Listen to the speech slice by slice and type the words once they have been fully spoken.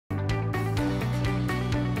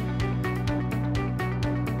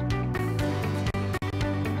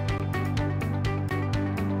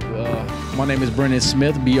My name is Brendon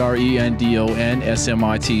Smith, Brendon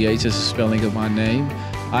Smith is the spelling of my name.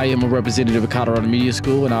 I am a representative of Colorado Media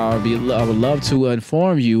School, and I would love to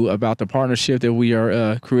inform you about the partnership that we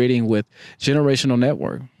are creating with Generational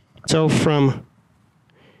Network. So from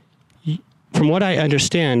what I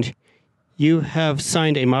understand, you have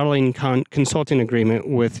signed a modeling consulting agreement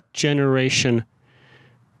with Generation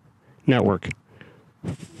Network.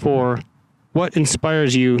 For what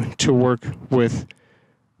inspires you to work with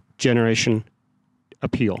Generation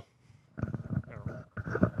Appeal?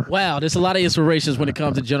 Wow, there's a lot of inspirations when it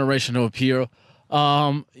comes to generational appeal.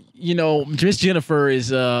 Miss Jennifer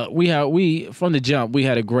is we from the jump we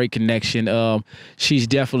had a great connection. She's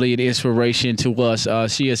definitely an inspiration to us.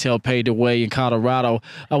 She has helped pave the way in Colorado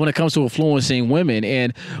when it comes to influencing women.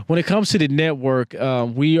 And when it comes to the network,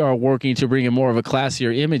 we are working to bring in more of a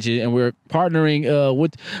classier image, and we're partnering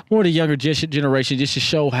with more of the younger generation just to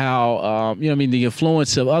show how the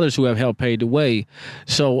influence of others who have helped pave the way.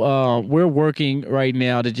 So we're working right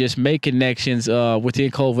now to just make connections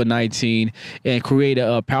within COVID-19 and create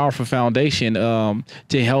a powerful foundation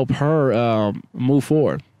to help her move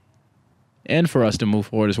forward, and for us to move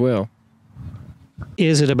forward as well.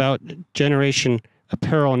 Is it about Generation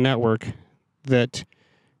Apparel Network that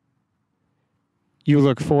you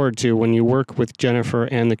look forward to when you work with Jennifer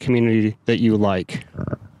and the community that you like?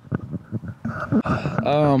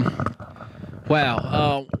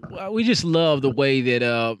 We just love the way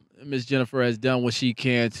that Ms. Jennifer has done what she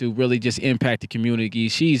can to really just impact the community.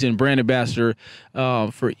 She's a brand ambassador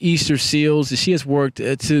for Easter Seals. She has worked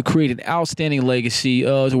to create an outstanding legacy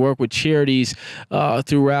to work with charities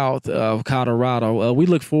throughout Colorado. We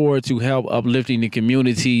look forward to help uplifting the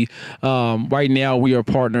community. Right now, we are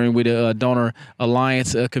partnering with a Donor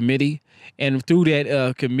Alliance Committee. And through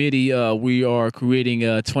that committee, we are creating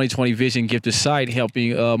a 2020 Vision Gifted Site,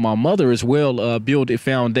 helping my mother as well build a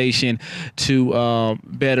foundation to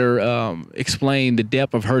better explain the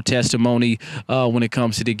depth of her testimony when it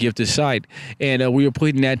comes to the gifted site. And we are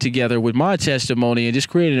putting that together with my testimony and just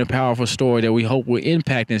creating a powerful story that we hope will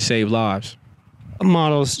impact and save lives. What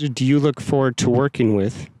models do you look forward to working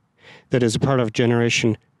with that is a part of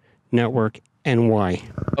Generation Network, and why?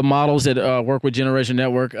 Models that work with Generation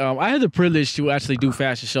Network. I had the privilege to actually do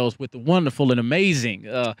fashion shows with the wonderful and amazing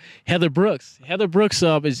Heather Brooks. Heather Brooks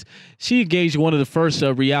she engaged one of the first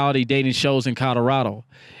reality dating shows in Colorado.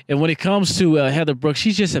 And when it comes to Heather Brooks,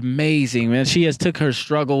 she's just amazing, man. She has took her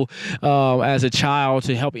struggle as a child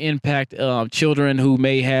to help impact children who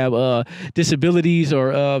may have disabilities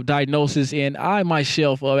or diagnosis. And I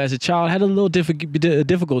myself, as a child, had a little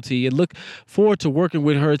difficulty, and look forward to working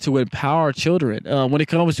with her to empower children. When it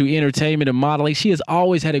comes to entertainment and modeling, she has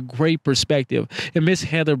always had a great perspective. And Miss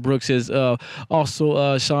Heather Brooks has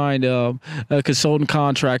also signed a consultant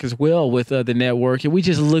contract as well with the network. And we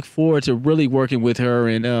just look forward to really working with her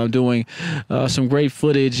and doing some great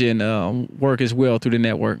footage and work as well through the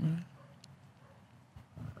network.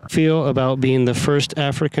 Feel about being the first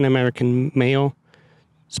African-American male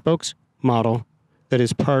spokesmodel that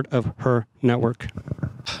is part of her network?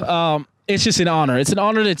 It's just an honor. It's an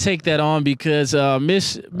honor to take that on because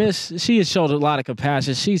Miss, she has shown a lot of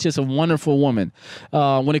compassion. She's just a wonderful woman.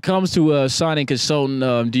 When it comes to signing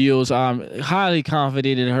consultant deals, I'm highly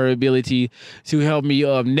confident in her ability to help me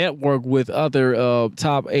network with other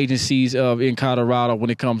top agencies in Colorado when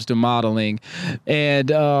it comes to modeling.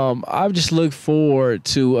 And I just look forward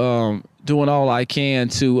to doing all I can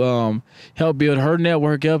to help build her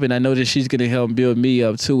network up, and I know that she's going to help build me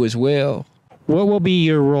up too as well. What will be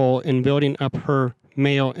your role in building up her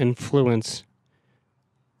male influence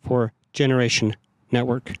for Generation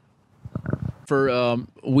Network? For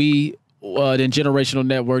then Generational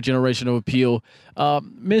Network, Generational Appeal.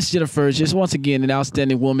 Miss Jennifer is just once again an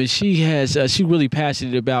outstanding woman. She's really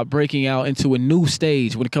passionate about breaking out into a new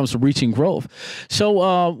stage when it comes to reaching growth. So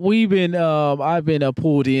I've been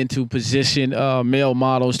pulled in to position male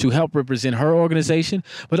models to help represent her organization,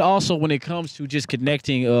 but also when it comes to just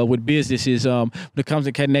connecting with businesses, when it comes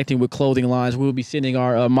to connecting with clothing lines, we'll be sending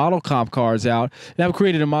our model comp cards out. And I've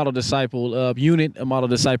created a model disciple unit, a model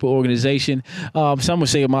disciple organization. Some would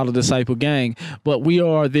say a model disciple gang, but we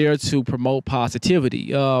are there to promote positivity.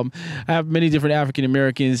 I have many different African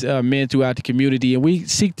Americans, men throughout the community, and we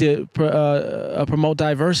seek to promote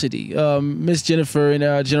diversity. Miss Jennifer and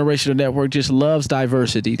Generational Network just loves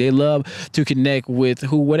diversity. They love to connect with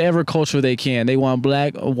whatever culture they can. They want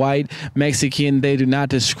black, white, Mexican. They do not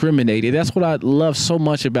discriminate. And that's what I love so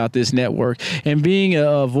much about this network. And being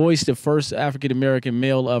a voice, the first African American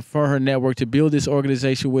male for her network to build this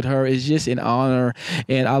organization with her is just an honor.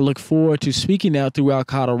 And I look forward to speaking out throughout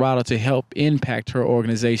Colorado to help impact her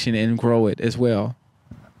organization and grow it as well.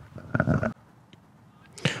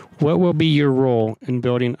 What will be your role in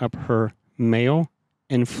building up her male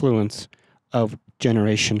influence of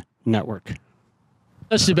Jeneration Network?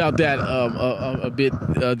 Touched about that a bit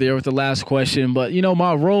there with the last question, but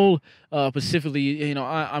my role specifically,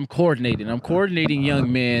 I'm coordinating. I'm coordinating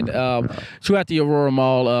young men throughout the Aurora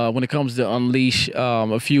Mall when it comes to Unleash.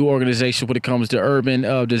 A few organizations when it comes to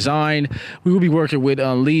urban design. We will be working with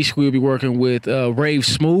Unleash. We will be working with Rave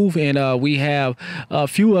Smooth, and we have a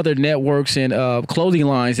few other networks and clothing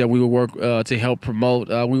lines that we will work to help promote.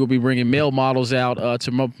 We will be bringing male models out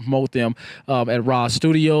to promote them at Raw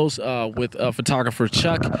Studios with photographer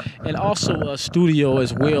Chuck, and also a studio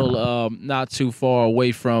as well, not too far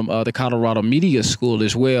away from the Colorado Media School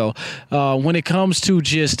as well. When it comes to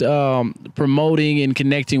just promoting and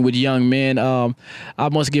connecting with young men, I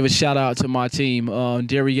must give a shout out to my team,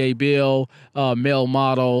 Derriere Bill, male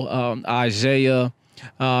model, Isaiah,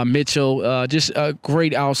 Mitchell, just a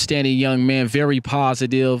great, outstanding young man, very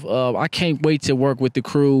positive. I can't wait to work with the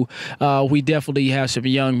crew. We definitely have some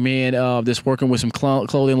young men that's working with some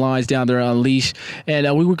clothing lines down there on Unleash,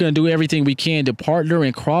 and we were going to do everything we can to partner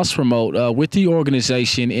and cross-promote with the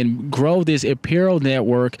organization and grow this apparel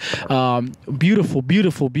network. Beautiful,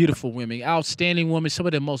 beautiful, beautiful women, outstanding women. Some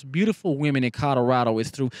of the most beautiful women in Colorado is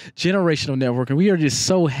through Generational Network, and we are just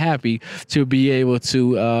so happy to be able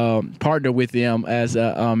to partner with them as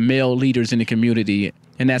male leaders in the community,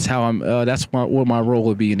 and that's how what my role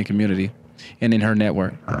would be in the community and in her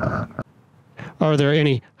network. Are there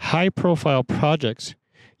any high-profile projects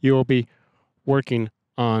you will be working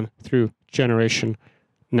on through Jeneration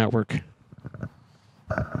Network?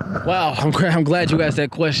 Wow, I'm glad you asked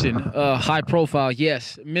that question. High profile,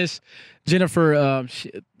 yes. Miss Jennifer,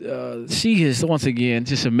 she is, once again,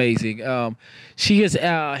 just amazing. She has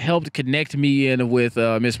helped connect me in with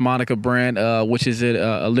Miss Monica Brandt, which is an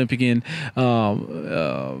Olympian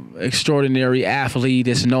extraordinary athlete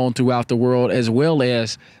that's known throughout the world, as well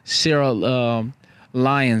as Sarah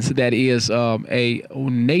Lyons, that is a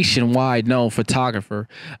nationwide known photographer.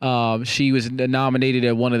 She was nominated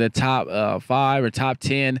as one of the top 5 or top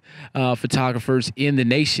 10 photographers in the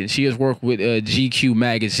nation. She has worked with GQ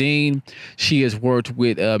magazine. She has worked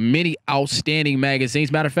with many outstanding magazines.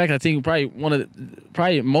 Matter of fact, I think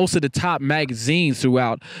probably most of the top magazines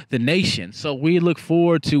throughout the nation. So we look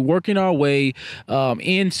forward to working our way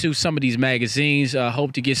into some of these magazines.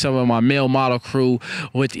 Hope to get some of my male model crew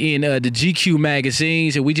within the GQ magazine.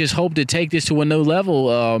 And we just hope to take this to a new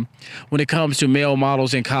level when it comes to male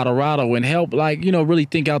models in Colorado, and help, really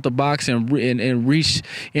think out the box and reach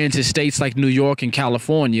into states like New York and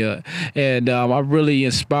California. And I'm really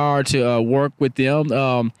inspired to work with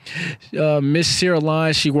them. Miss Sarah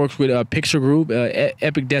Lyons, she works with a picture group,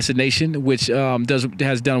 Epic Destination, which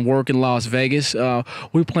has done work in Las Vegas.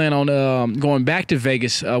 We plan on going back to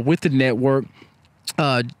Vegas with the network.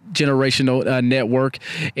 Generational Network,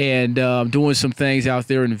 and doing some things out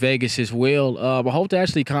there in Vegas as well. I hope to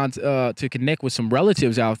actually to connect with some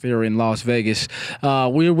relatives out there in Las Vegas.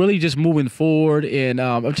 We're really just moving forward, and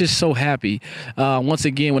I'm just so happy. Once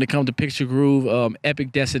again, when it comes to Picture Groove,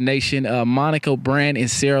 Epic Destination, Monica Brandt and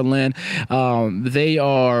Sarah Lynn, they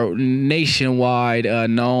are nationwide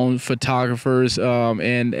known photographers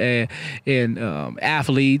and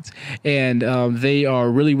athletes, and they are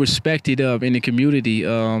really respected in the community.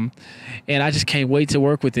 And I just can't wait to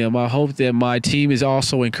work with them. I hope that my team is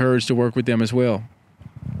also encouraged to work with them as well.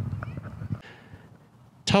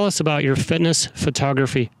 Tell us about your fitness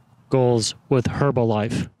photography goals with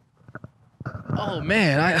Herbalife. Oh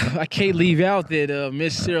man, I can't leave out that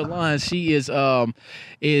Miss Sarah Lyons, she is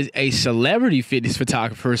a celebrity fitness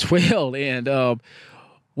photographer as well, and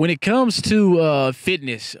when it comes to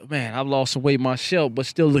fitness, man, I've lost some weight myself, but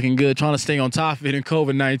still looking good, trying to stay on top of it in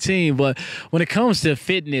COVID-19. But when it comes to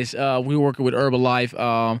fitness, we're working with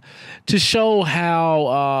Herbalife to show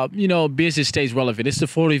how, business stays relevant. It's the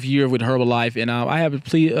 40th year with Herbalife, and I have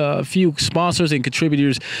a few sponsors and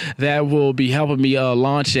contributors that will be helping me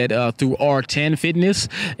launch that through R10 Fitness.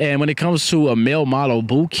 And when it comes to a male model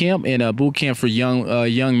boot camp and a boot camp for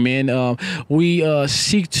young men, we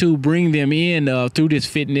seek to bring them in through this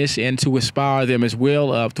fitness and to inspire them as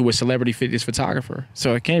well to a celebrity fitness photographer.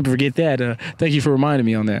 So I can't forget that. Thank you for reminding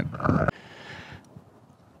me on that.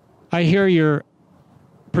 I hear you're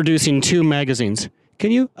producing 2 magazines.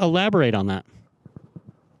 Can you elaborate on that?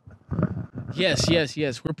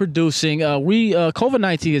 Yes. We're producing.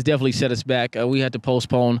 COVID-19 has definitely set us back. We had to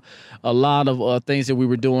postpone a lot of things that we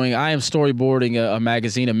were doing. I am storyboarding a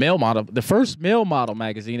magazine, a male model, the first male model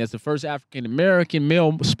magazine, as the first African American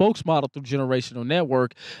male spokesmodel through Generational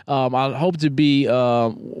Network. I hope to be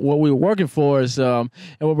what we were working for is, and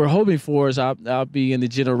what we're hoping for is I'll be in the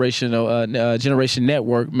Generation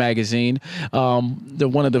Network magazine,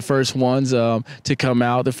 one of the first ones to come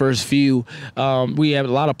out, the first few. We have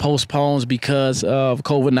a lot of postpones because of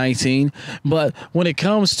COVID-19. But when it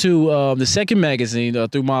comes to the second magazine,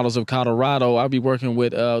 through Models of Colorado, I'll be working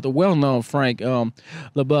with the well-known Frank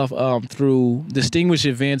LaBeouf through Distinguished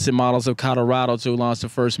Events and Models of Colorado to launch the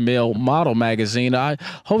first male model magazine. I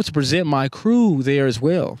hope to present my crew there as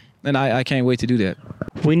well, and I can't wait to do that.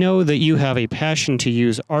 We know that you have a passion to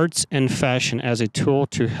use arts and fashion as a tool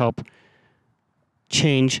to help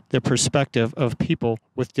change the perspective of people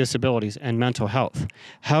with disabilities and mental health.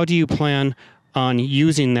 How do you plan on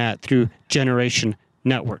using that through Generation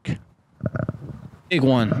Network? Big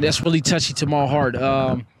one. That's really touchy to my heart.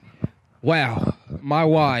 Wow. My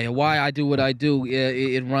why I do what I do,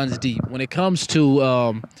 it runs deep. When it comes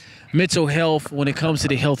to mental health, when it comes to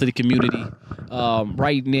the health of the community,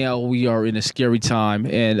 right now we are in a scary time,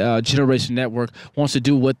 and Generation Network wants to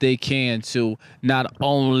do what they can to not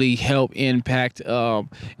only help impact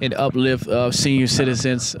and uplift senior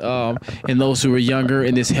citizens and those who are younger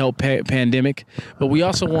in this health pandemic, but we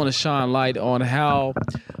also want to shine light on how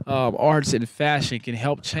arts and fashion can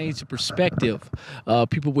help change the perspective of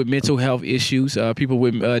people with mental health issues, people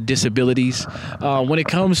with disabilities. When it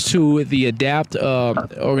comes to the ADAPT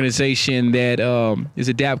organization that is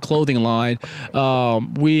ADAPT clothing line,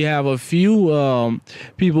 we have a few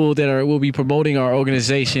people that will be promoting our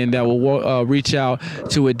organization that will reach out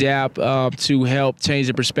to ADAPT to help change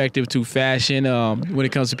the perspective to fashion when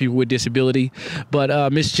it comes to people with disability.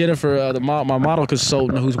 But Miss Jennifer, my model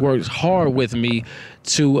consultant, who's worked hard with me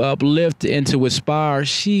to uplift and to inspire,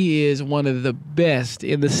 she is one of the best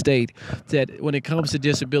in the state that when it comes to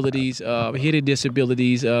disabilities, hidden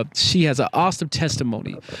disabilities, she has an awesome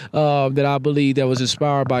testimony that I believe that was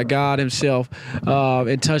inspired by God himself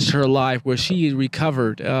and touched her life, where she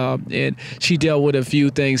recovered and she dealt with a few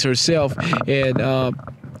things herself. And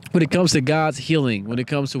when it comes to God's healing, when it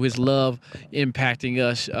comes to his love impacting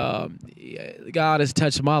us, God has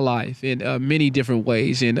touched my life in many different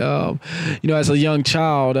ways. And, as a young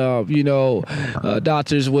child,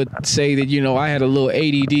 doctors would say that, I had a little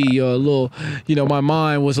ADD or a little, my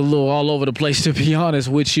mind was a little all over the place, to be honest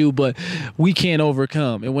with you, but we can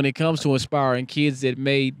overcome. And when it comes to inspiring kids that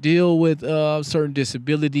may deal with certain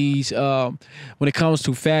disabilities, when it comes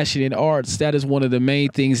to fashion and arts, that is one of the main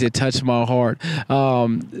things that touch my heart.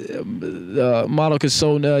 Model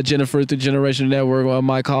consultant Jennifer through Generation Network,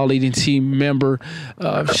 my colleague and team member,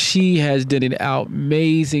 she has done an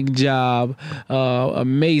amazing job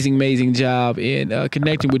in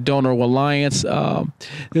connecting with Donor Alliance.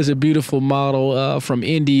 There's a beautiful model from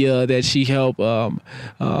India that she helped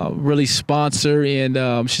really sponsor,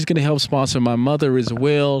 and she's going to help sponsor my mother as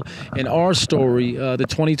well, and our story, the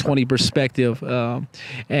 2020 perspective,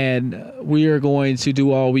 and we are going to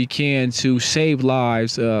do all we can to save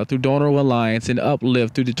lives through Donor Alliance and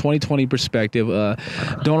uplift through the 2020 perspective.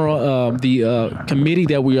 The committee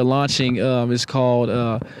that we are launching is called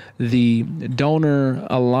the Donor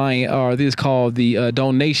Alliance, or this is called the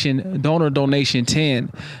Donor Donation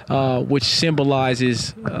 10, which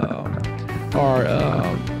symbolizes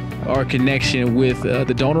our connection with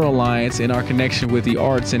the Donor Alliance and our connection with the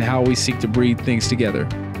arts and how we seek to breed things together.